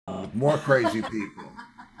more crazy people.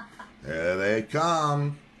 There they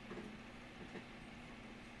come.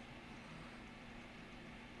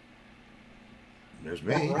 There's All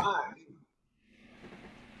me. right. All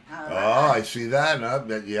Oh, right. I see that.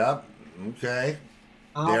 Yep. Okay.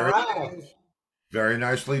 All There it right. is. Very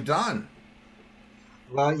nicely done.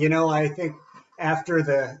 Well, I think after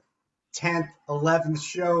the 10th, 11th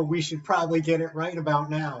show, we should probably get it right about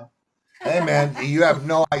now. Hey man, you have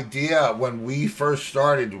no idea when we first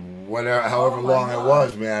started, whatever, Oh however my long it God.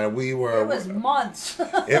 was, man. We It were, was months.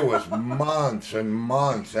 it was months and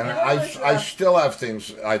months, and It I, was, I still have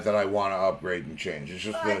things that I want to upgrade and change. It's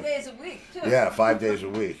just 5 days a week too. yeah, 5 days a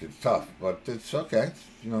week. It's tough, but it's okay.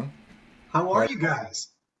 How are Right. you guys?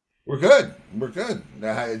 We're good. We're good.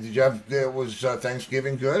 Did you have? It was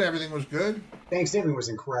Thanksgiving good. Everything was good. Thanksgiving was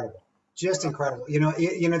incredible. Just incredible.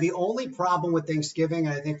 The only problem with Thanksgiving,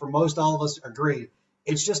 and I think for most all of us agree,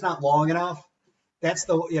 it's just not long enough. That's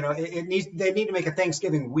they need to make a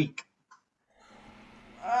Thanksgiving week.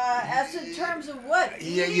 As in terms of what?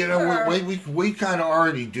 Yeah, Eating or... we kind of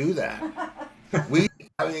already do that.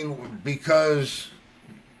 I mean, because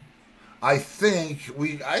I think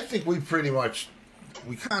we pretty much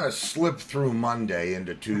we kind of slipped through Monday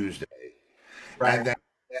into Tuesday, and Right. then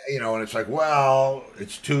and it's like, well,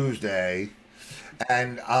 it's Tuesday,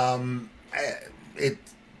 and it,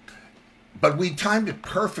 but we timed it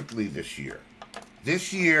perfectly this year.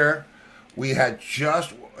 This year, we had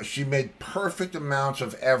she made perfect amounts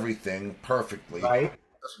of everything perfectly. Right.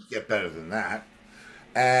 Doesn't get better than that.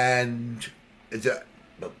 And the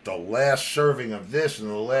last serving of this and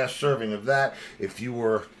the last serving of that, if you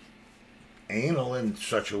were anal in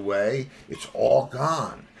such a way, it's all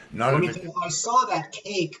gone. None Let of me it. tell you, I saw that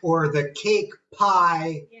cake or the cake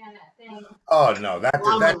pie Yeah, that thing. Oh no, that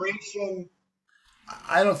conglomeration.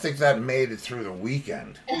 I don't think that made it through the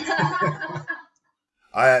weekend.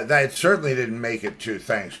 That certainly didn't make it to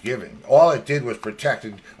Thanksgiving. All it did was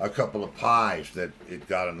protected a couple of pies that it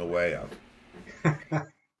got in the way of.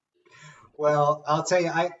 Well, I'll tell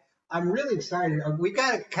you, I'm really excited. We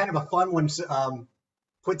got a kind of a fun one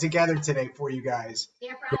put together today for you guys.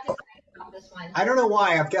 Yeah, practice about this one. I don't know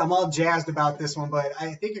why I'm all jazzed about this one, but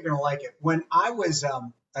I think you're gonna like it. When I was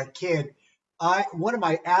a kid, one of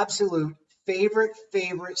my absolute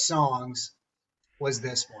favorite songs was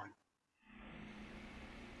this one.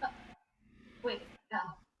 Wait, yes.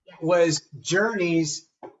 Was Journey's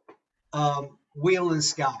 "Wheel in the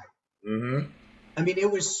Sky." Mm-hmm. I mean,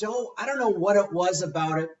 it was so, I don't know what it was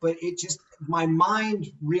about it, but my mind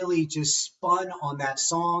really just spun on that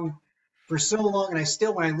song for so long.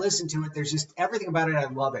 And when I listen to it, there's just everything about it. I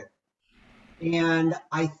love it. And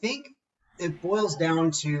I think it boils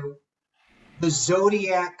down to the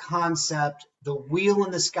zodiac concept, the wheel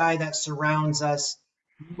in the sky that surrounds us.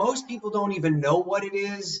 Most people don't even know what it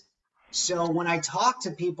is. So when I talk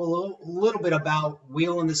to people a little bit about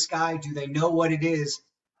wheel in the sky, do they know what it is?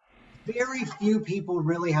 Very few people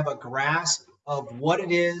really have a grasp of what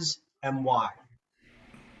it is and why.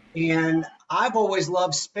 And I've always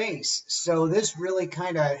loved space, so this really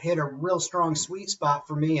kind of hit a real strong sweet spot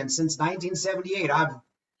for me. And since 1978,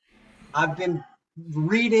 I've been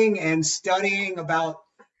reading and studying about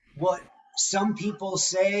what some people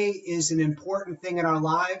say is an important thing in our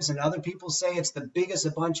lives, and other people say it's the biggest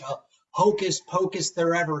a bunch of hocus pocus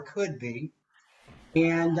there ever could be.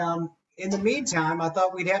 And in the meantime, I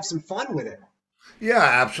thought we'd have some fun with it. Yeah,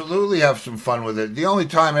 absolutely have some fun with it. The only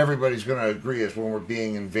time everybody's going to agree is when we're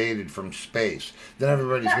being invaded from space. Then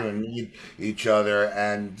everybody's going to need each other,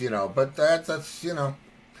 and but that's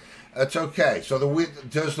that's okay. So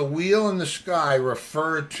does the wheel in the sky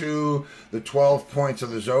refer to the 12 points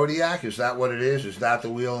of the zodiac? Is that what it is? Is that the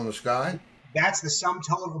wheel in the sky? That's the sum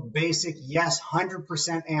total basic yes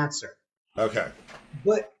 100% answer. Okay.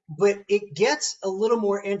 But it gets a little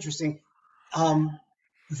more interesting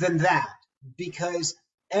than that, because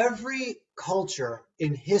every culture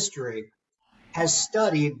in history has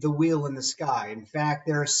studied the wheel in the sky. In fact,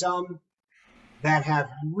 there are some that have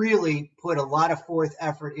really put a lot of forth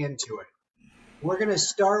effort into it. We're going to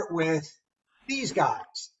start with these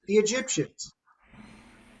guys, the Egyptians.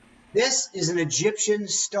 This is an Egyptian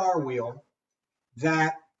star wheel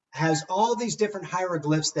that has all these different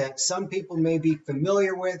hieroglyphs that some people may be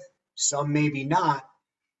familiar with, some maybe not.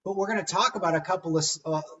 But we're going to talk about a couple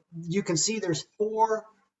of, you can see there's 4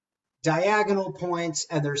 diagonal points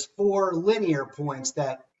and there's 4 linear points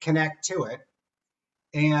that connect to it.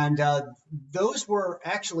 And those were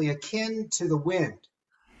actually akin to the wind,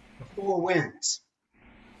 the 4 winds,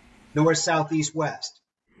 north, south, east, west.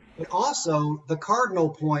 But also the cardinal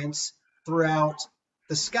points throughout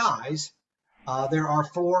the skies. There are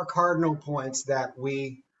 4 cardinal points that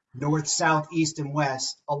we north, south, east, and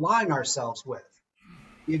west, align ourselves with.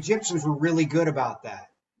 The Egyptians were really good about that.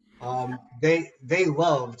 They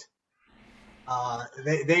loved,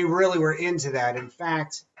 they really were into that. In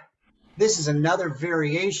fact, this is another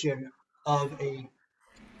variation of a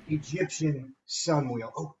Egyptian sun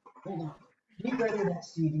wheel. Oh, hold on. Can you grab me that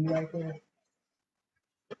CD right there?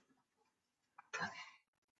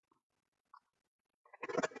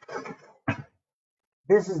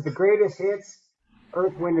 This is the greatest hits,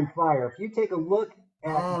 Earth, Wind, and Fire. If you take a look at,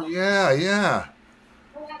 Oh yeah, yeah.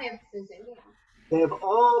 they have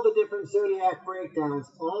all the different zodiac breakdowns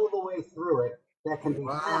all the way through it that can be found.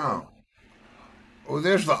 Wow. Oh,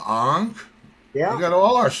 there's the Ankh. Yeah, We got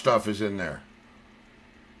all our stuff is in there.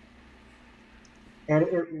 and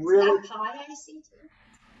it really, Pie I see too.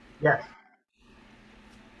 yes.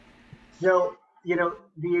 So, the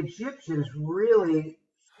Egyptians really,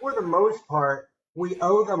 for the most part, we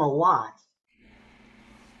owe them a lot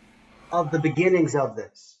of the beginnings of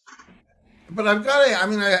this. But I've got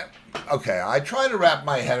to, okay, I try to wrap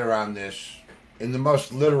my head around this in the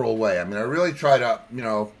most literal way. I mean, I really try to,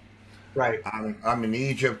 Right. I'm in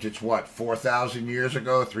Egypt. It's what, 4,000 years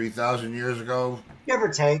ago, 3,000 years ago? Give or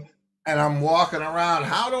take. And I'm walking around.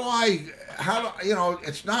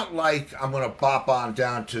 It's not like I'm going to bop on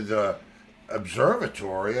down to the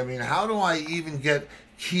observatory. I mean, how do I even get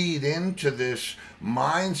keyed into this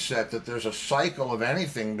mindset that there's a cycle of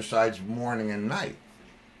anything besides morning and night?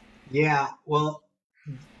 Yeah, well,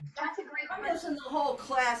 That's a great I'm question. missing the whole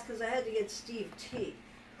class because I had to get Steve tea.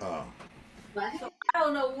 Oh. What? So I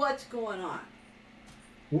don't know what's going on.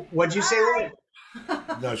 what'd you say, Lloyd?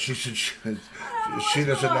 No, she said she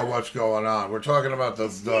doesn't know what's going on. We're talking about the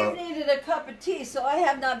Steve needed a cup of tea, so I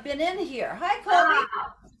have not been in here. Hi, Kobe.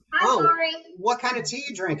 I'm Oh. sorry. What kind of tea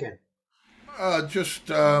you drinking? just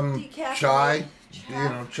Decaf. chai,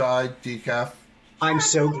 chai, decaf. I'm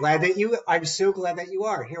so glad that you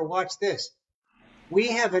are. Here, watch this. We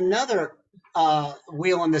have another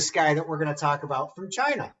wheel in the sky that we're going to talk about from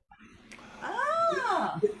China.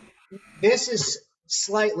 Ah. This is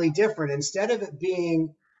slightly different. Instead of it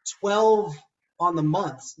being 12 on the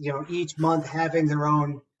months, each month having their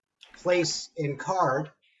own place in card,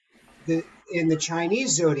 in the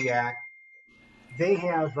Chinese zodiac, they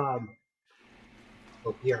have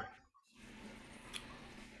here.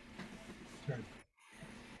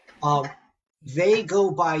 They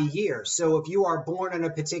go by year. So if you are born in a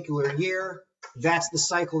particular year, that's the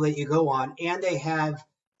cycle that you go on. And they have,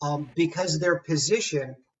 because their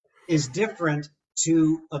position is different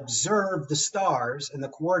to observe the stars and the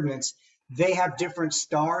coordinates, they have different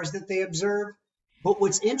stars that they observe. But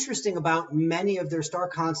what's interesting about many of their star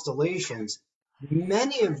constellations,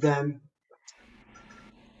 many of them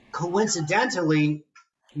coincidentally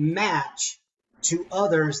match to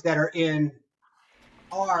others that are in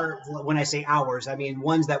when I say ours, I mean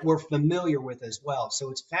ones that we're familiar with as well.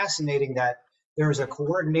 So it's fascinating that there's a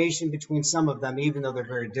coordination between some of them, even though they're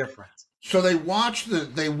very different. So they watch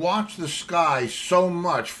the sky so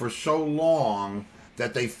much for so long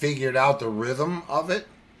that they figured out the rhythm of it.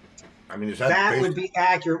 I mean, is that would be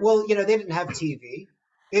accurate? Well, they didn't have TV,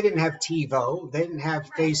 they didn't have TiVo, they didn't have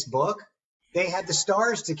Facebook. They had the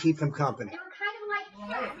stars to keep them company. They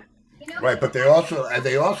were kind of like cats. right? But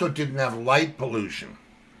they also didn't have light pollution.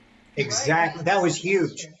 Exactly, that was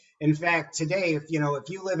huge. In fact, today, if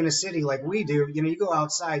you live in a city like we do, you go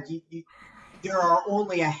outside, there are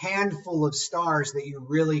only a handful of stars that you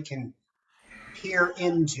really can peer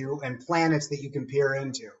into and planets that you can peer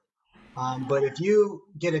into. But if you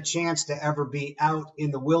get a chance to ever be out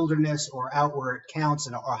in the wilderness or out where it counts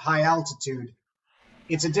in a high altitude,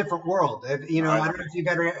 it's a different world. I don't know if you've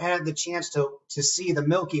ever had the chance to see the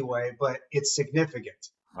Milky Way, but it's significant.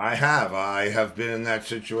 I have been in that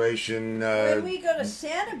situation. When we go to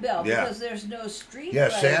Sanibel, yeah. because there's no street Yeah,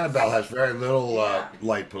 lights. Sanibel has very little Yeah.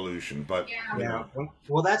 light pollution, but Yeah.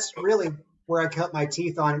 Well, that's really where I cut my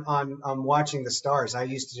teeth on watching the stars. I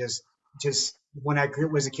used to just when I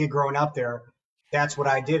was a kid growing up there, that's what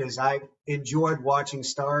I did. Is I enjoyed watching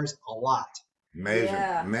stars a lot. amazing,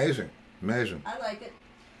 Yeah. amazing. I like it.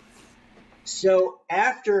 So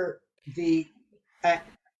after the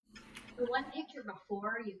The one picture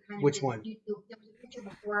before, you kind of. Which did- one? There was a picture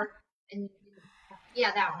before, and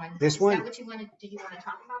yeah, that one. This one? Is that what you wanted? Did you want to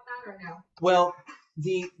talk about that or no? Well,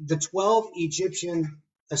 the 12 Egyptian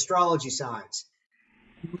astrology signs.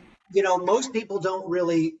 Most people don't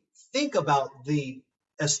really think about the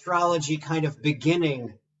astrology kind of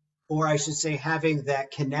beginning, or I should say having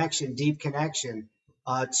that connection, deep connection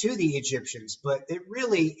to the Egyptians. But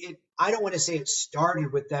I don't want to say it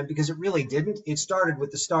started with them because it really didn't. It started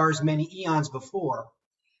with the stars many eons before.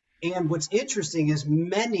 And what's interesting is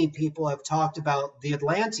many people have talked about the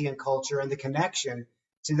Atlantean culture and the connection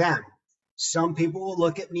to them. Some people will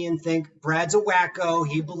look at me and think, Brad's a wacko.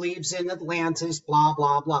 He believes in Atlantis, blah,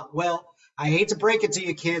 blah, blah. Well, I hate to break it to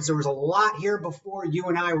you kids. There was a lot here before you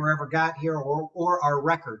and I were ever got here or our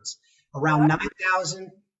records. Around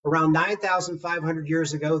 9,500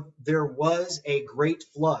 years ago, there was a great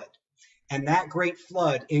flood. And that great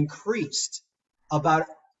flood increased about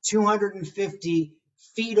 250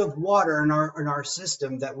 feet of water in our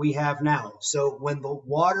system that we have now. So when the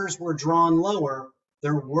waters were drawn lower,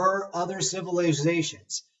 there were other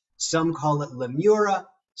civilizations. Some call it Lemura,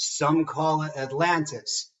 some call it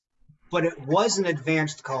Atlantis. But it was an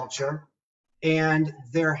advanced culture, and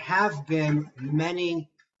there have been many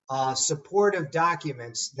supportive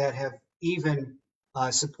documents that have even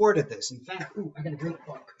supported this. In fact, I got a great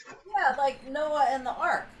book. Yeah, like Noah and the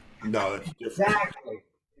Ark. No, it's different.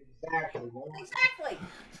 Exactly.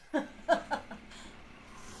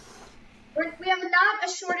 We have not a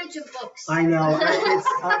shortage of books. I know.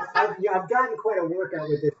 I've gotten quite a workout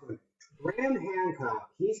with this one. Graham Hancock,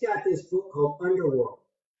 he's got this book called Underworld.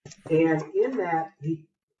 And in that,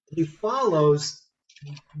 he follows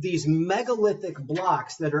these megalithic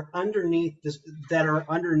blocks that are underneath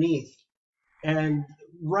and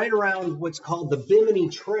right around what's called the Bimini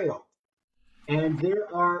Trail. And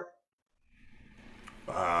there are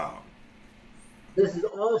Wow. this is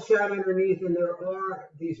all shot underneath, and there are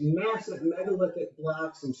these massive megalithic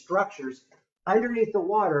blocks and structures underneath the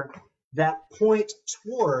water that point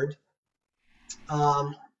toward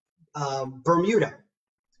Bermuda.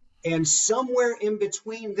 And somewhere in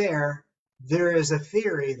between there is a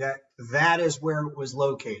theory that is where it was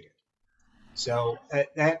located. So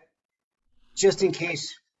that, just in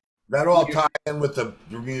case. That all ties in with the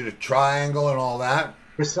Bermuda Triangle and all that?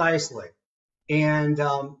 Precisely. And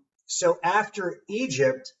so after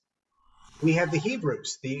Egypt, we have the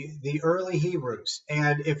Hebrews, the early Hebrews.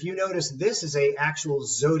 And if you notice, this is a actual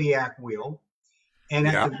zodiac wheel. And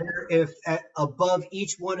above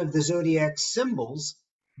each one of the zodiac symbols,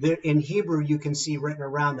 in Hebrew, you can see written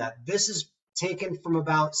around that. This is taken from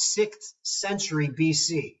about 6th century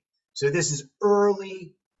BC. So this is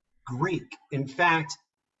early Greek. In fact,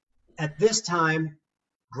 at this time,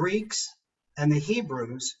 Greeks and the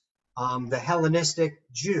Hebrews, the Hellenistic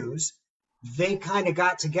Jews, they kind of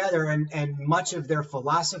got together, and much of their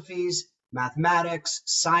philosophies, mathematics,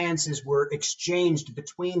 sciences were exchanged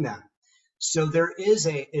between them. So there is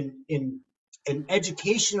an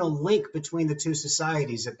educational link between the two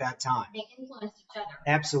societies at that time. They influenced each other.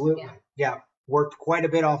 Absolutely. Yeah. Worked quite a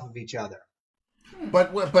bit off of each other.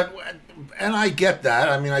 But and I get that.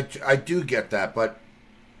 I mean, I do get that, but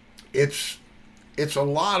it's a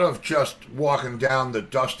lot of just walking down the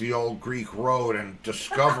dusty old Greek road and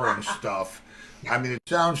discovering stuff. I mean, it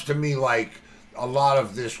sounds to me like a lot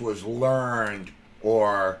of this was learned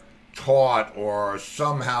or taught or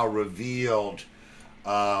somehow revealed.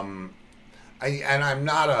 I'm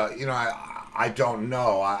not I don't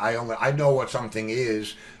know. I know what something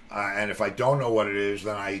is, and if I don't know what it is,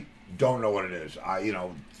 then I don't know what it is.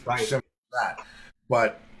 Right. Simple as that.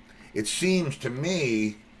 But it seems to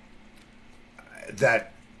me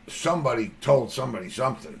that somebody told somebody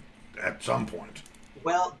something at some point.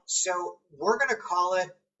 Well, so we're going to call it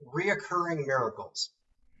reoccurring miracles,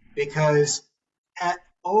 because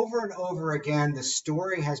over and over again, the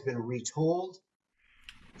story has been retold,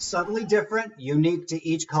 subtly different, unique to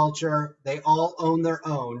each culture. They all own their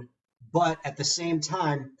own, but at the same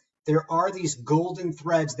time, there are these golden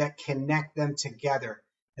threads that connect them together.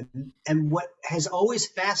 And what has always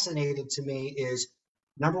fascinated to me is,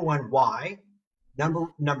 number one, why?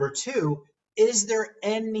 Number two, is there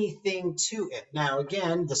anything to it? Now,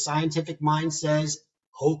 again, the scientific mind says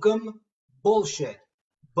hokum, bullshit.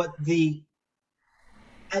 But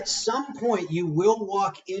at some point, you will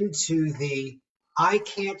walk into the I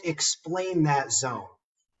can't explain that zone.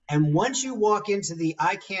 And once you walk into the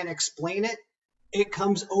I can't explain it, it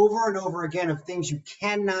comes over and over again of things you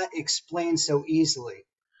cannot explain so easily.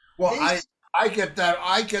 Well, I get that.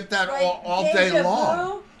 I get that all day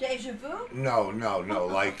long. Deja vu? No.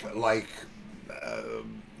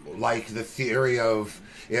 Like the theory of,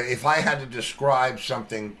 if I had to describe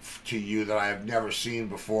something to you that I have never seen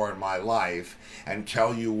before in my life and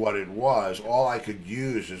tell you what it was, all I could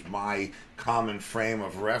use is my common frame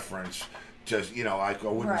of reference. Just, I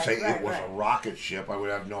wouldn't say it was a rocket ship. I would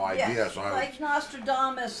have no idea. Yes, so like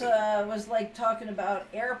Nostradamus was like talking about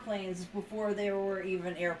airplanes before there were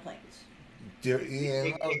even airplanes.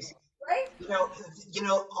 Right?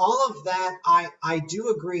 All of that, I do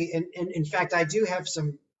agree. And in fact, I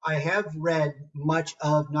have read much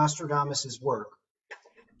of Nostradamus's work.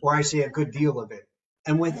 or I say a good deal of it.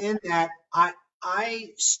 And within that, I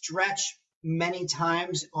stretch many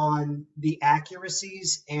times on the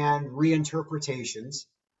accuracies and reinterpretations,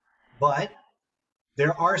 but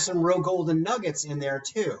there are some real golden nuggets in there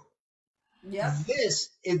too. Yep. This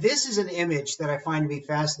is an image that I find to be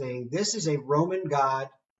fascinating. This is a Roman god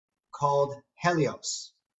called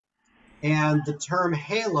Helios, and the term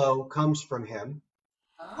halo comes from him.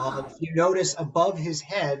 If you notice above his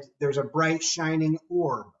head, there's a bright shining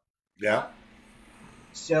orb. Yeah.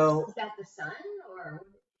 So Is that the sun or?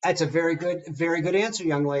 that's a very good answer,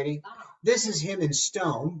 young lady. Oh. This is him in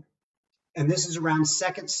stone, and this is around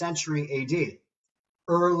 2nd century AD,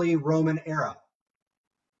 early Roman era.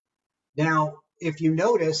 Now, if you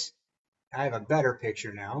notice, I have a better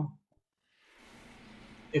picture now.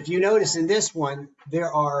 If you notice in this one,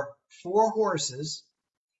 there are 4 horses,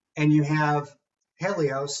 and you have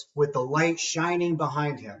Helios with the light shining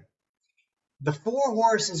behind him. The 4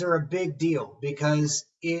 horses are a big deal because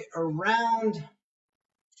around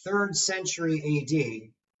 3rd century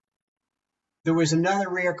AD, there was another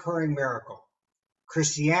reoccurring miracle.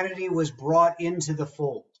 Christianity was brought into the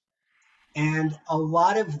fold. And a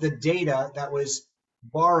lot of the data that was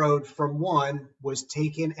borrowed from one was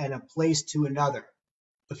taken and placed to another.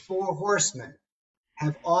 The 4 horsemen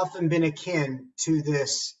have often been akin to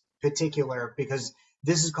this particular, because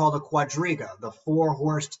this is called a quadriga, the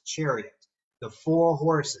 4-horsed chariot, the 4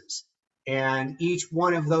 horses. And each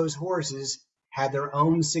one of those horses had their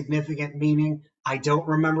own significant meaning. I don't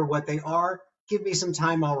remember what they are. Give me some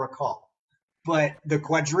time, I'll recall. But the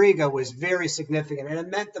quadriga was very significant, and it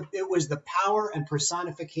meant that it was the power and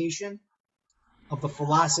personification of the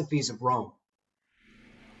philosophies of Rome.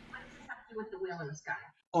 What does this have to do with the wheel in the sky?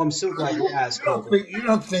 Oh, I'm so glad you asked. You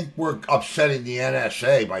don't think we're upsetting the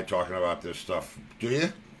NSA by talking about this stuff, do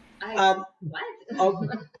you? What?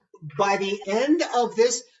 By the end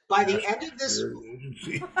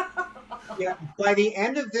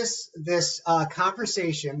of this,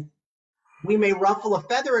 conversation, we may ruffle a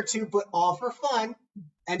feather or two, but all for fun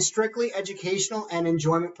and strictly educational and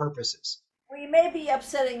enjoyment purposes. We may be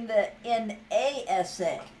upsetting the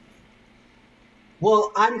NASA.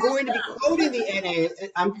 Well, I'm going to be quoting the NA.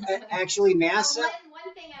 I'm actually NASA.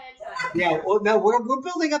 One thing at a time. Yeah. Well, no, we're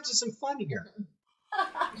building up to some fun here.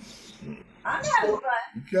 I'm having fun.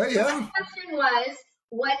 Okay, yeah. The question was,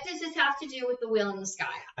 what does this have to do with the wheel in the sky?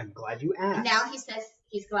 I'm glad you asked. Now he says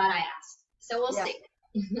he's glad I asked. So we'll see.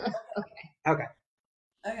 Okay.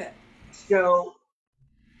 Okay. So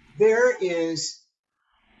there is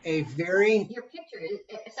a very Your picture is,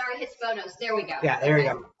 sorry, his photos. There we go. yeah. There you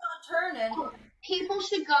go. Not turning. People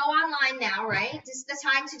should go online now, right? This is the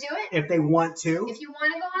time to do it. If they want to, If you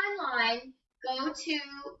want to go online, go to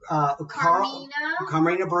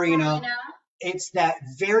Carmina Burina. Carmina It's that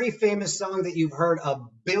very famous song that you've heard a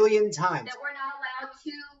billion times. that we're not allowed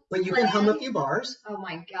to. But you play. can hum a few bars. Oh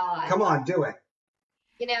my god! Come on, do it.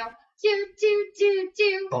 You know, do do do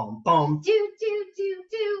do. Boom, boom, Do do do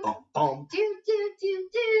do. boom, boom. Do do do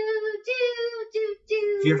do do do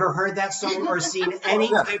do. If you ever heard that song or seen any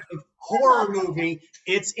type of horror movie,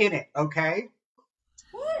 it's in it, okay?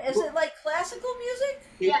 What? Is it like classical music?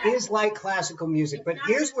 It is like classical music, but It's not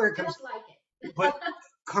here's where it comes. just like it. But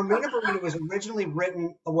Carmina Burina was originally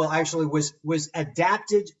written, well, actually was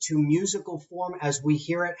adapted to musical form as we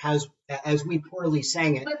hear it, as we poorly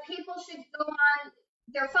sang it. But people should go on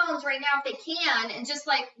their phones right now if they can and just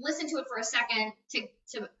like listen to it for a second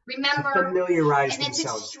to remember. Familiarize And it's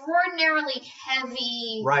themselves. extraordinarily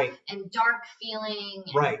heavy Right. and dark feeling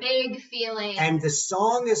and Right. big feeling. And the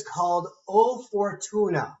song is called O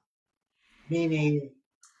Fortuna, meaning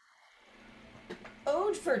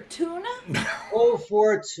Ode for tuna? O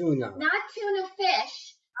Fortuna, not tuna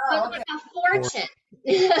fish, Oh, but okay. like a fortune.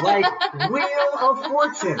 like Wheel of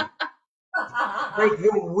Fortune, like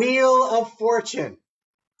the Wheel of Fortune.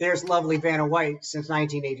 There's lovely Vanna White since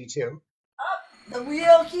 1982. The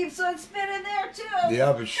wheel keeps on spinning there too.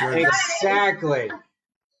 Yeah, but sure. does. Exactly.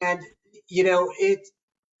 And, you know, the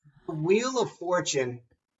Wheel of Fortune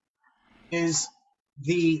is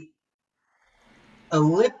the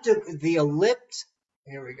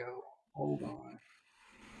here we go. Hold on.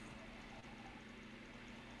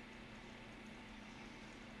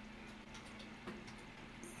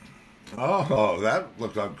 Oh, that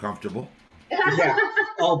looked uncomfortable. Yeah.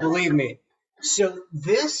 Oh, believe me. So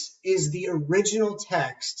this is the original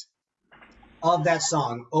text of that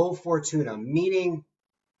song, O Fortuna, meaning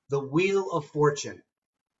the Wheel of Fortune.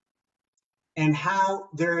 And how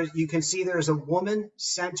you can see there's a woman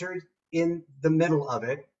centered in the middle of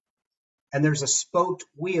it, and there's a spoked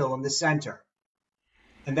wheel in the center.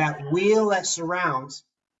 And that wheel that surrounds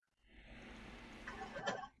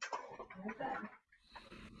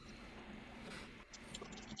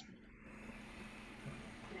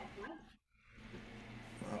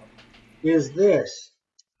is this.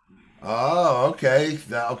 Oh, okay.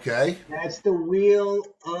 Okay. That's the Wheel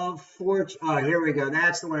of Fortune. Oh, here we go.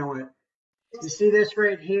 That's the one I want. You see this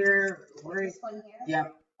right here? Right, This one here. yeah,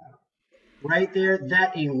 right there.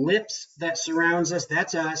 That ellipse that surrounds us,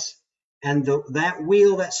 that's us. And that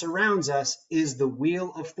wheel that surrounds us is the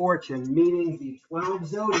Wheel of Fortune, meaning the 12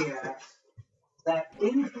 zodiacs that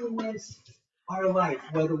influence our life,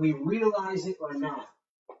 whether we realize it or not.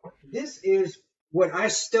 This is what I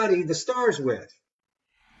study the stars with.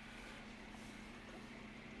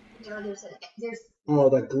 No, there's Oh,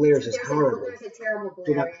 the glares is horrible. there's a terrible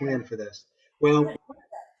Did not glare. plan for this. Well,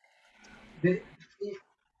 the,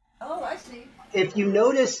 Oh, I see. if you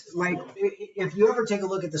notice, like, if you ever take a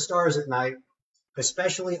look at the stars at night,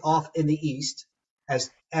 especially off in the east,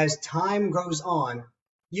 as time goes on,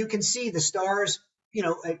 you can see the stars. You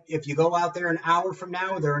know, if you go out there an hour from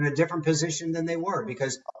now, they're in a different position than they were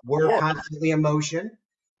because we're constantly in motion,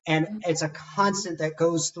 and it's a constant that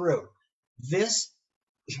goes through. This,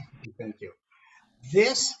 thank you.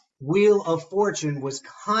 This Wheel of Fortune was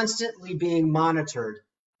constantly being monitored,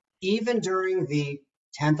 even during the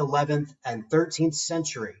 10th, 11th, and 13th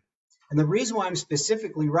century. And the reason why I'm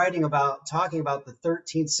specifically talking about the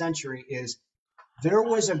 13th century is there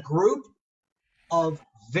was a group of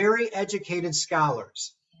very educated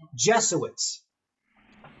scholars, Jesuits,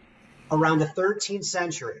 around the 13th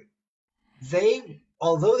century.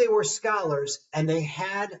 Although they were scholars and they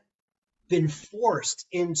had been forced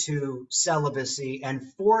into celibacy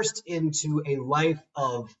and forced into a life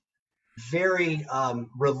of very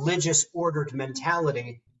religious ordered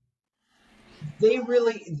mentality,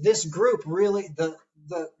 this group really,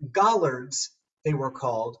 the Gollards, they were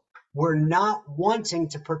called, were not wanting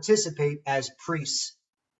to participate as priests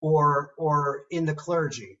or in the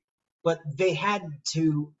clergy, but they had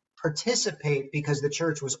to participate because the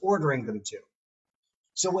church was ordering them to.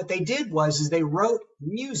 So what they did is they wrote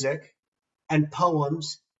music and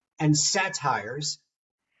poems and satires,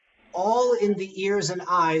 all in the ears and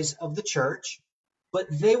eyes of the church, but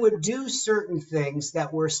they would do certain things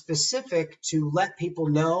that were specific to let people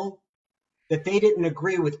know that they didn't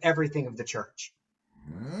agree with everything of the church.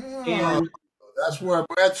 Oh, And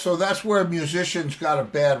that's where musicians got a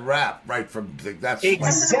bad rap, right? That's like,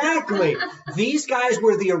 exactly, these guys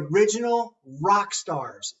were the original rock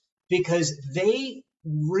stars because they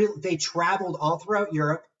traveled all throughout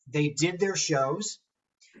Europe. They did their shows,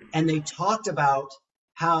 and they talked about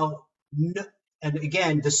how, and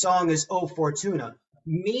again, the song is "O Fortuna,"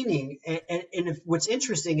 meaning, and what's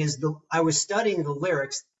interesting is I was studying the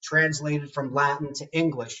lyrics translated from Latin to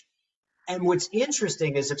English, and what's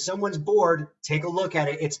interesting is if someone's bored, take a look at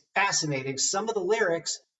it. It's fascinating. Some of the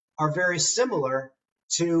lyrics are very similar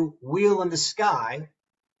to "Wheel in the Sky"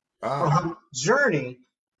 from Journey,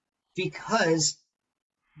 because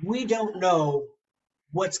we don't know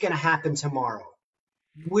what's going to happen tomorrow.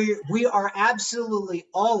 We are absolutely,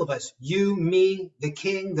 all of us, you, me, the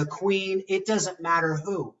king, the queen, it doesn't matter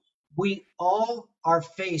who. We all are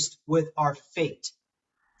faced with our fate.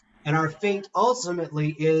 And our fate ultimately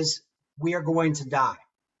is we are going to die.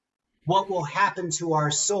 What will happen to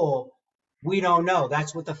our soul, we don't know.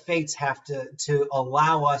 That's what the fates have to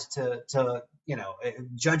allow us to,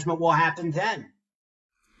 judgment will happen then.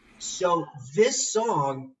 So this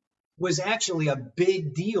song was actually a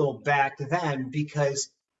big deal back then because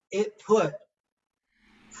it put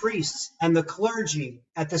priests and the clergy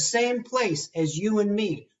at the same place as you and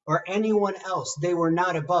me or anyone else. They were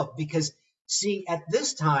not above because, see, at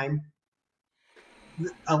this time,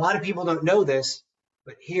 a lot of people don't know this,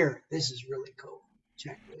 but here, this is really cool.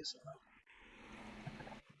 Check this out.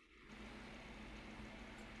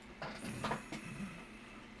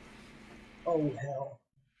 Oh, hell.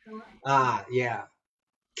 Yeah.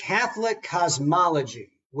 Catholic cosmology,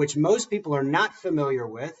 which most people are not familiar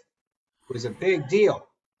with, was a big deal.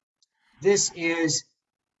 This is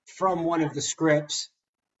from one of the scripts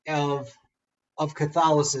of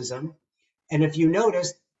Catholicism. And if you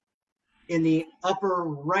notice, in the upper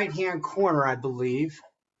right-hand corner, I believe,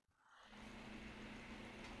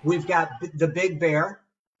 we've got the big bear.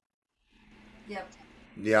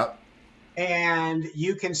 Yep. And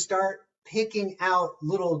you can start picking out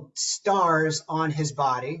little stars on his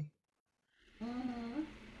body. Mm-hmm.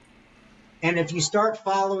 And if you start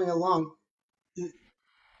following along,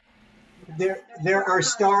 there are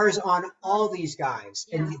stars on all these guys.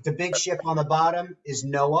 Yeah. And the big ship on the bottom is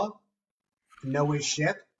Noah's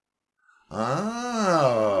ship.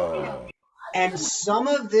 Oh. And some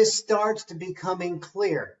of this starts to becoming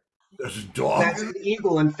clear. There's a dog. That's an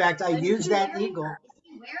eagle. In fact, I use that eagle.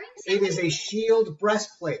 It is a shield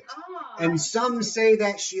breastplate. Oh. And some say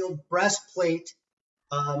that shield breastplate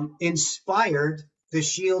inspired the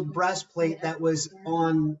shield breastplate that was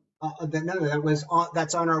on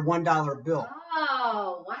that's on our $1 bill.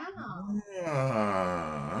 Oh, wow.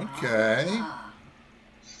 Okay. Ah.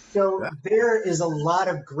 So there is a lot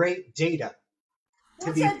of great data to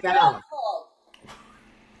What's be that dog found. called?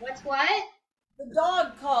 What's what? The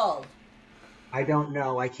dog called. I don't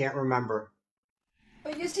know. I can't remember.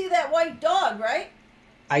 But you see that white dog, right?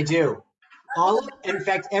 I do. In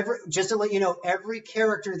fact, just to let you know, every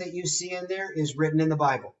character that you see in there is written in the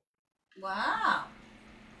Bible. Wow.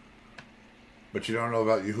 But you don't know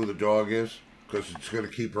about who the dog is? Because it's going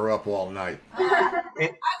to keep her up all night.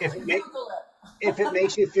 If Google it. if it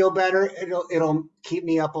makes you feel better, it'll keep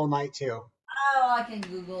me up all night too. Oh, I can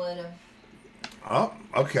Google it. Oh,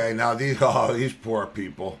 okay. Now these poor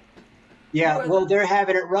people. Yeah, well, they're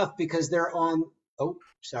having it rough because they're on. Oh,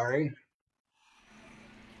 sorry.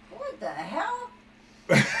 What the hell?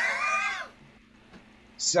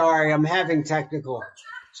 Sorry, I'm having technical.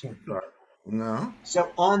 No.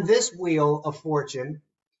 So on this wheel of fortune,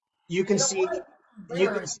 you can see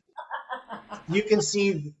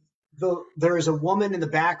there is a woman in the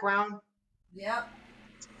background, Yep.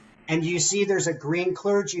 and you see there's a green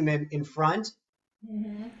clergyman in front.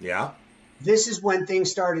 Mm-hmm. Yeah. This is when things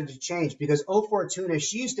started to change because O Fortuna,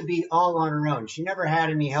 she used to be all on her own. She never had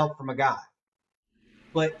any help from a god.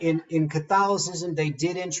 But in Catholicism, they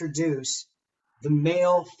did introduce the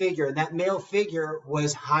male figure. And that male figure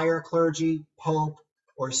was higher clergy, pope,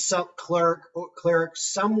 or cleric,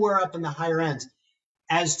 somewhere up in the higher ends,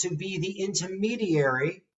 as to be the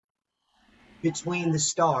intermediary between the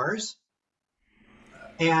stars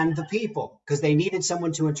and the people, because they needed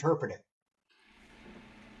someone to interpret it.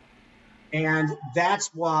 And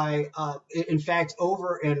that's why, in fact,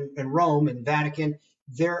 over in Rome and Vatican,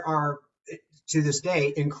 there are, to this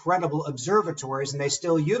day, incredible observatories, and they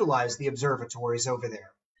still utilize the observatories over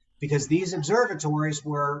there because these observatories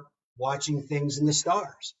were watching things in the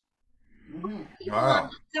stars. Mm-hmm. People on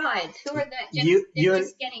the sides. Who are that? You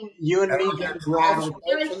and me get rattled.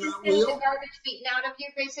 Just getting the garbage beaten out of you,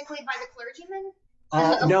 basically, by the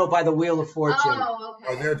clergyman? No, by the Wheel of Fortune. Oh,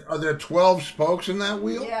 okay. Are there 12 spokes in that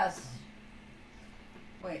wheel? Yes.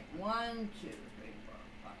 Wait, 1, 2, 3, 4,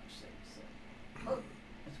 5, 6, 7. Oh,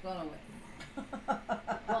 it's gone away.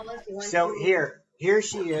 Well, let's see, 1, So 2, here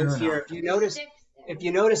she is. Here, if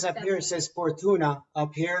you notice up here, it says Fortuna.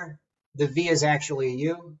 Up here, the V is actually a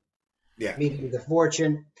U, Yeah. meaning the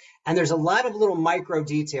fortune. And there's a lot of little micro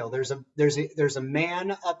detail. There's a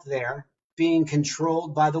man up there being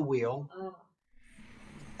controlled by the wheel. Oh.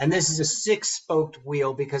 And this is a 6-spoked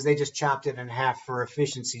wheel because they just chopped it in half for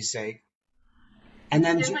efficiency's sake. And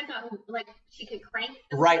then There's like she could crank.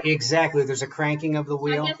 Right, exactly. There's a cranking of the So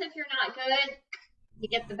wheel. I guess if you're not good, you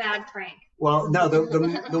get the bad crank. Well, no,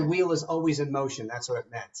 the wheel is always in motion. That's what it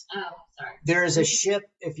meant. Oh, sorry. There is a ship,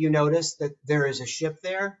 if you notice that there is a ship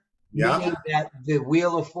there, Yeah. meaning that the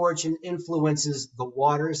Wheel of Fortune influences the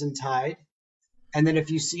waters and tide. And then if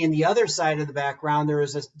you see in the other side of the background,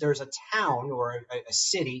 there's a town or a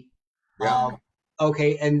city. Yeah.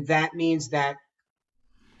 Okay, and that means that,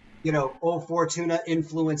 O Fortuna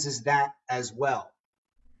influences that as well.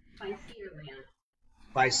 By Cedar Land.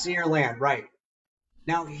 By sea or land, right.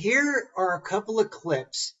 Now, here are a couple of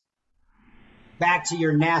clips, back to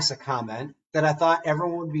your NASA comment, that I thought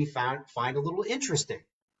everyone would find a little interesting.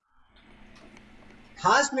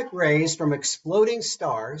 Cosmic rays from exploding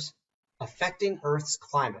stars affecting Earth's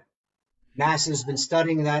climate. NASA's been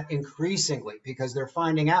studying that increasingly because they're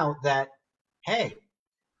finding out that, hey,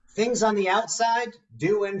 things on the outside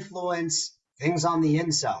do influence things on the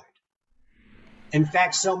inside. In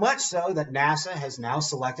fact, so much so that NASA has now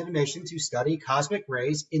selected a mission to study cosmic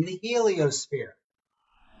rays in the heliosphere.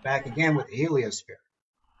 Back again with the heliosphere.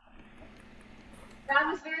 Brad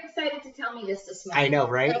was very excited to tell me this morning. I know,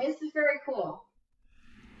 right? So this is very cool.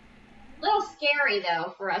 A little scary,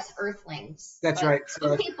 though, for us Earthlings. That's but right.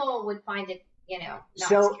 Some people would find it, not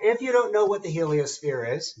So scary. if you don't know what the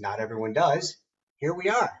heliosphere is, not everyone does, here we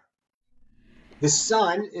are. The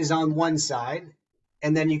sun is on one side,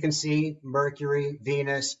 and then you can see Mercury,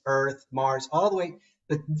 Venus, Earth, Mars, all the way.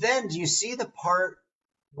 But then do you see the part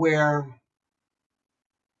where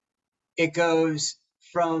it goes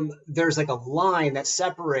from, there's like a line that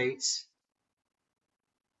separates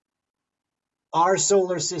our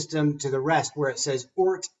solar system to the rest, where it says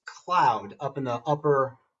Oort cloud up in the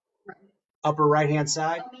upper right-hand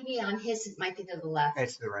side? Oh, maybe on his it might be to the left.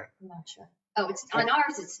 It's to the right. I'm not sure. Oh, it's on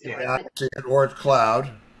ours. It's to the Yeah, right. I see an Oort cloud.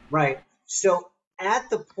 Right. So at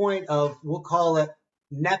the point of, we'll call it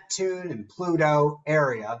Neptune and Pluto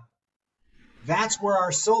area, that's where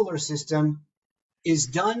our solar system is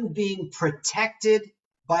done being protected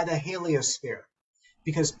by the heliosphere,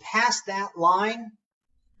 because past that line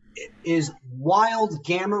is wild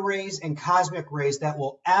gamma rays and cosmic rays that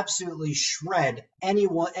will absolutely shred any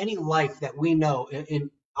life that we know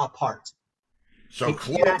apart. So It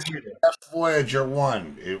close cannot handle it. that's Voyager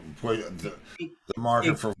 1. The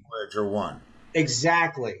marker It- for Voyager 1.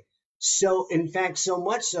 Exactly. So, in fact, so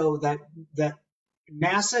much so that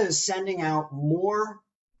NASA is sending out more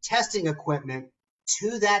testing equipment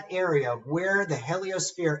to that area where the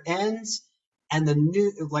heliosphere ends and the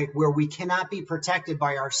new, like where we cannot be protected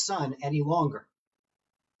by our sun any longer.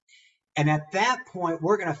 And at that point,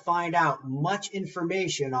 we're going to find out much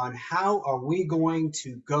information on how are we going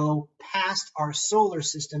to go past our solar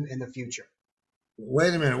system in the future.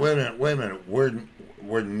 Wait a minute.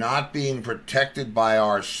 We're not being protected by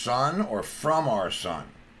our sun or from our sun.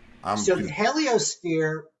 So the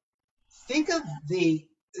heliosphere, think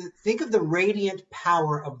of the radiant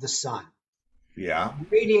power of the sun. Yeah.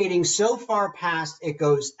 Radiating so far past it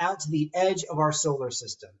goes out to the edge of our solar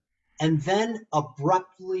system and then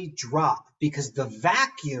abruptly drop because the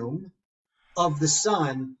vacuum of the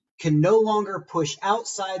sun can no longer push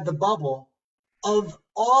outside the bubble of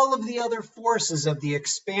all of the other forces of the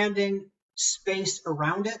expanding space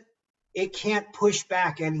around it. It can't push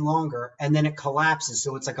back any longer, and then it collapses.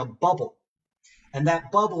 So it's like a bubble, and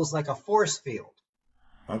that bubble is like a force field.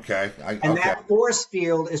 Okay. And that force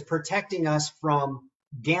field is protecting us from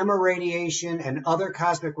gamma radiation and other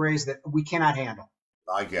cosmic rays that we cannot handle.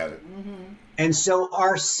 I get it. Mm-hmm. And so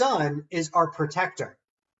our sun is our protector.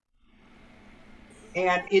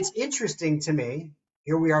 And it's interesting to me,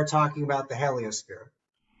 here we are talking about the heliosphere.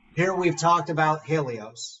 Here we've talked about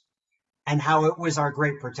Helios and how it was our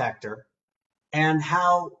great protector and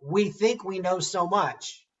how we think we know so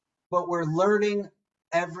much, but we're learning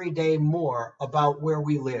every day more about where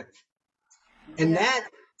we live. And that,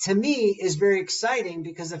 to me, is very exciting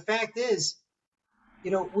because the fact is,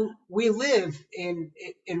 you know, we live in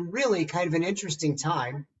really kind of an interesting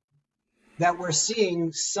time that we're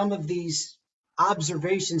seeing some of these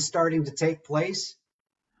observations starting to take place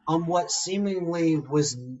on what seemingly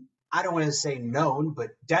was, I don't want to say known, but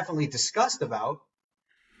definitely discussed about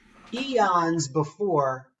eons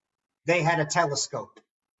before they had a telescope.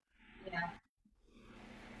 Yeah.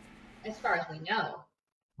 As far as we know.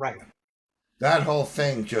 Right. That whole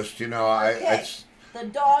thing just, Okay. it's The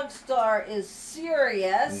dog star is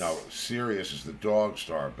Sirius. no, Sirius is the dog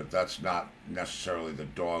star, but that's not necessarily the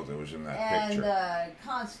dog that was in that And picture. the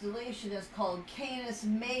constellation is called Canis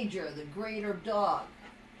Major, the greater dog.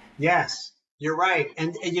 Yes, you're right.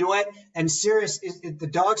 And you know what? And Sirius, the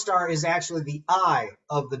dog star is actually the eye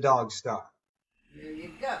of the dog star. There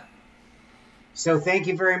you go. So thank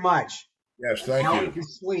you very much. Yes, thank Now you. we can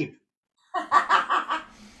sleep.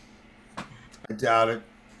 I doubt it.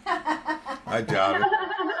 I doubt it.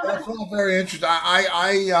 That's all very interesting.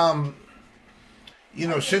 You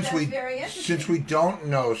know, think that's very interesting. since we don't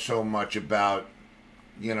know so much about,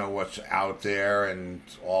 you know, what's out there and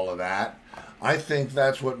all of that, I think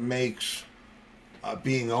that's what makes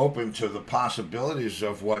being open to the possibilities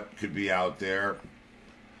of what could be out there.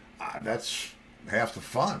 That's half the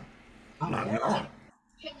fun. Not knowing.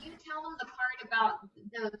 Can you tell them the part about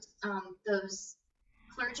those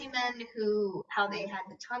clergymen how they had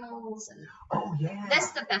the tunnels and Oh, yeah.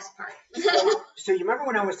 that's the best part. So you remember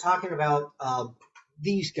when I was talking about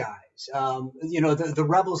these guys, you know, the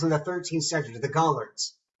rebels in the 13th century, the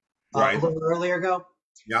Gullards, Right. a little earlier ago?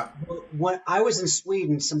 Yeah. When I was in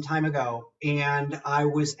Sweden some time ago, and I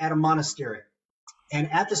was at a monastery. And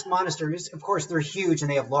at this monastery, of course, they're huge and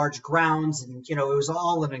they have large grounds, and you know, it was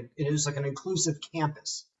like an inclusive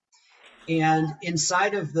campus. And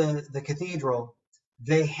inside of the cathedral,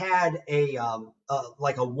 they had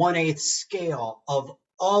like a 1/8 scale of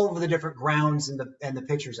all of the different grounds and the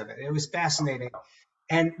pictures of it. It was fascinating.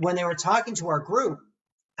 And when they were talking to our group,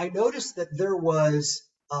 I noticed that there was.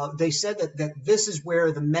 They said that this is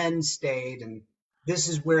where the men stayed, and this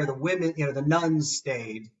is where the women, you know, the nuns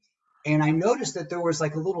stayed. And I noticed that there was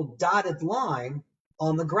like a little dotted line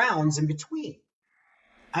on the grounds in between.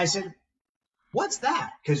 I said, "What's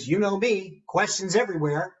that?" Because you know me, questions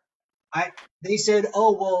everywhere. They said,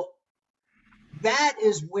 "Oh, well, that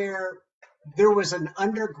is where there was an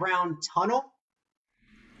underground tunnel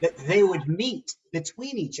that they would meet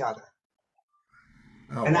between each other."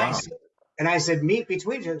 Oh, And wow. I said, meet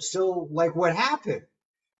between each other. So, like, what happened?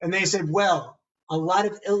 And they said, well, a lot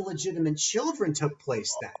of illegitimate children took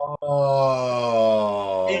place then.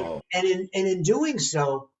 Oh. And in doing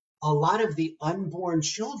so, a lot of the unborn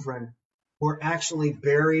children were actually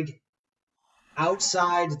buried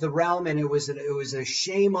outside the realm, and it was a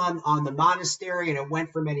shame on the monastery, and it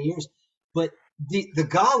went for many years. But the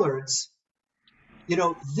Gollards,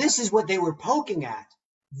 this is what they were poking at.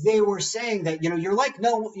 They were saying that, you're like,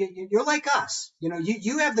 no, you're like us.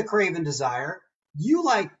 You have the craven desire. You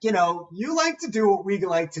like to do what we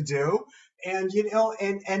like to do. And,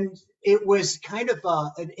 and it was kind of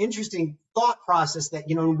an interesting thought process that,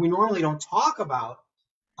 we normally don't talk about.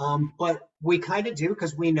 But we kind of do,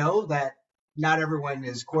 because we know that not everyone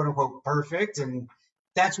is quote unquote perfect. And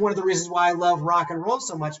that's one of the reasons why I love rock and roll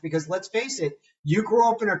so much, because let's face it, you grow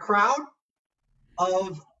up in a crowd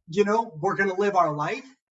of, we're going to live our life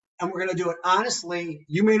and we're going to do it honestly.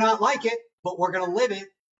 You may not like it, but we're going to live it.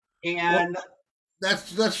 And that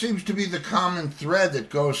seems to be the common thread that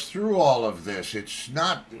goes through all of this. It's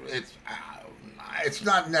not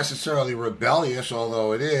necessarily rebellious,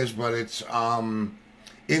 although it is, but it's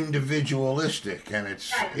individualistic, and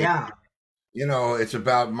it's it's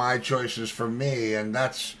about my choices for me, and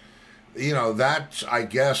that's I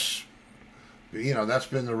guess that's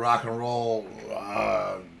been the rock and roll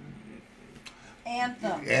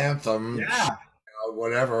anthem,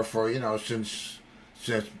 whatever, for since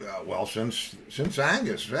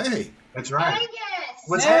Angus. Hey, that's right. Angus,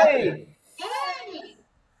 What's happening? hey,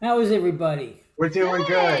 How is everybody? We're doing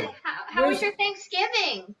good. How was your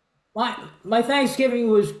Thanksgiving? My Thanksgiving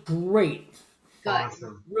was great. Good.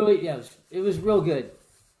 Awesome. Really, yes, it was real good.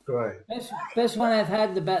 Good. Best one I've had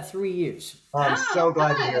in about 3 years. I'm so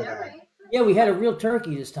glad to hear good. that. All right. Yeah, we had a real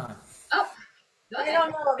turkey this time. Oh, I good.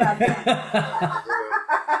 don't know about that.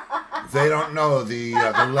 They don't know the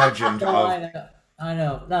legend Oh, of. I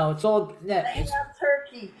know. No, it's all. Yeah, They have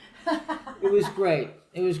turkey. it was great.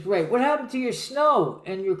 It was great. What happened to your snow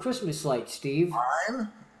and your Christmas lights, Steve?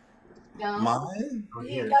 No. Mine?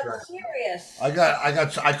 He got serious.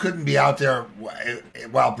 I couldn't be out there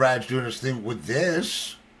while Brad's doing his thing with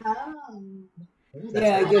this. Oh.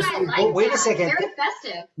 Yeah, I guess. I like Oh, wait a that. second. Very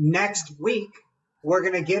festive. Next week, we're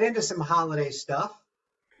going to get into some holiday stuff.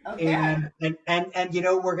 Okay. And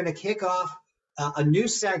we're going to kick off a new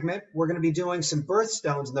segment. We're going to be doing some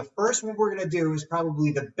birthstones. And the first one we're going to do is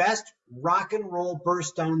probably the best rock and roll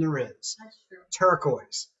birthstone there is. That's true.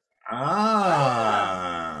 Turquoise.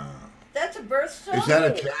 Ah. That's a birthstone? Is that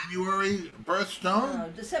a January birthstone? No,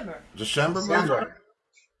 December. December birthstone?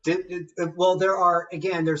 Well,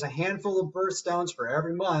 there's a handful of birthstones for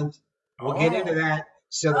every month. We'll get into that.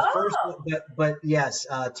 So the first one, but yes,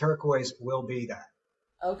 turquoise will be that.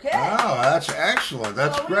 Okay. Oh, that's excellent.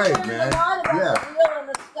 That's Well, great, we learned man. a lot about Yeah. the wheel in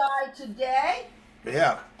the sky today,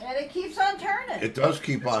 Yeah. and it keeps on turning. It does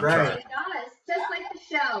keep on right. turning. It does. Just like the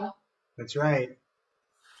show. That's right.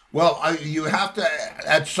 Well, you have to,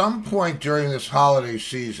 at some point during this holiday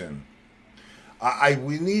season,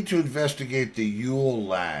 we need to investigate the Yule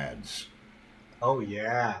lads. Oh,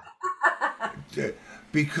 yeah.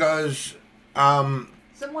 Because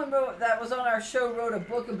Someone that was on our show wrote a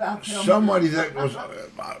book about them. somebody that was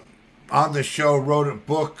on the show wrote a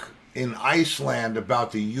book in Iceland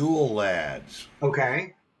about the Yule lads.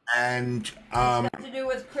 Okay. And It's got to do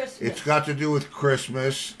with Christmas. it's got to do with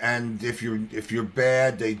Christmas, and if you're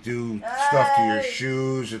bad, they do stuff to your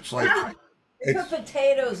shoes. It's like They put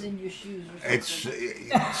potatoes in your shoes or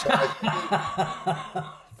something.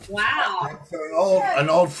 Wow. So an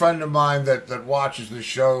old friend of mine that watches the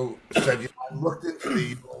show said, I looked into the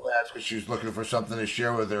Yule lads because she was looking for something to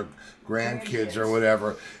share with her grandkids or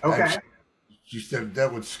whatever. Okay. And she said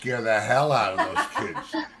that would scare the hell out of those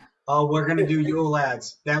kids. Oh, we're going to do Yule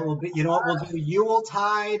lads. That will be, we'll do Yule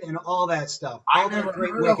tide and all that stuff. All that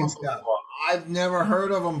great Wiccan stuff. I've never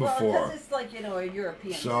heard of them Well, before. because it's like, a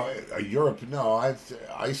European So thing.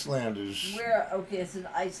 Iceland is. It's an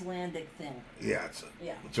Icelandic thing. Yeah,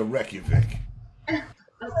 Yeah. it's a Reykjavik.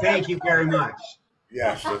 Thank you very much.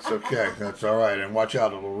 Yes, that's okay. That's all right. And watch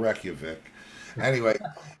out, it'll wreck you, Vic. Anyway,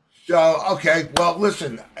 so okay. Well,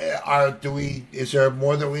 listen. Is there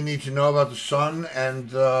more that we need to know about the sun and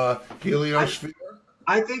heliosphere?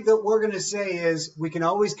 I think that what we're going to say is we can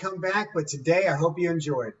always come back, but today I hope you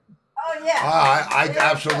enjoyed. Oh, yeah. I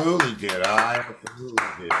absolutely did. I absolutely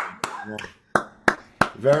did. Yeah.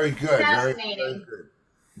 Very good. Very Fascinating. good.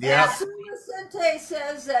 Yeah. Sue Vicente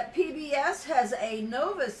says that PBS has a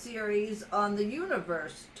Nova series on the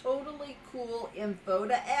universe. Totally cool info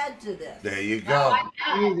to add to this. There you Oh, go.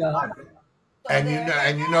 I There you bet. go. So And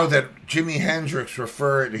there you know that Jimi Hendrix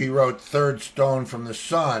he wrote Third Stone from the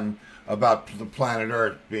Sun about the planet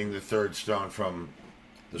Earth being the third stone from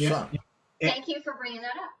the sun. Thank you for bringing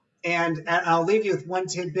that up. And I'll leave you with one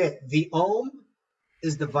tidbit. The ohm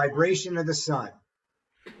is the vibration of the sun.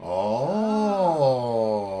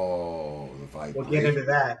 Oh, the vibration. We'll get into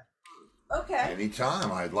that. Okay.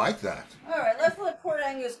 Anytime. I'd like that. All right. Let's look for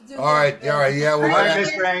Angus. Do All right, yeah. Well, All right,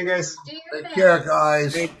 take Mr. Angus. Do your thing. care,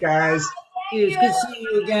 guys. Thanks, guys. It's good seeing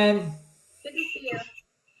you again. Good to see you.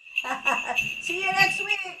 See you next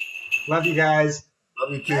week. Love you guys.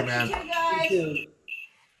 Love you too, Love man. you too, guys. You too.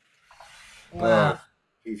 Wow.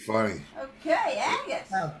 Too funny. Okay,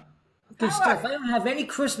 Angus. Wow. Good How stuff. are I don't have any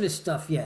Christmas stuff yet.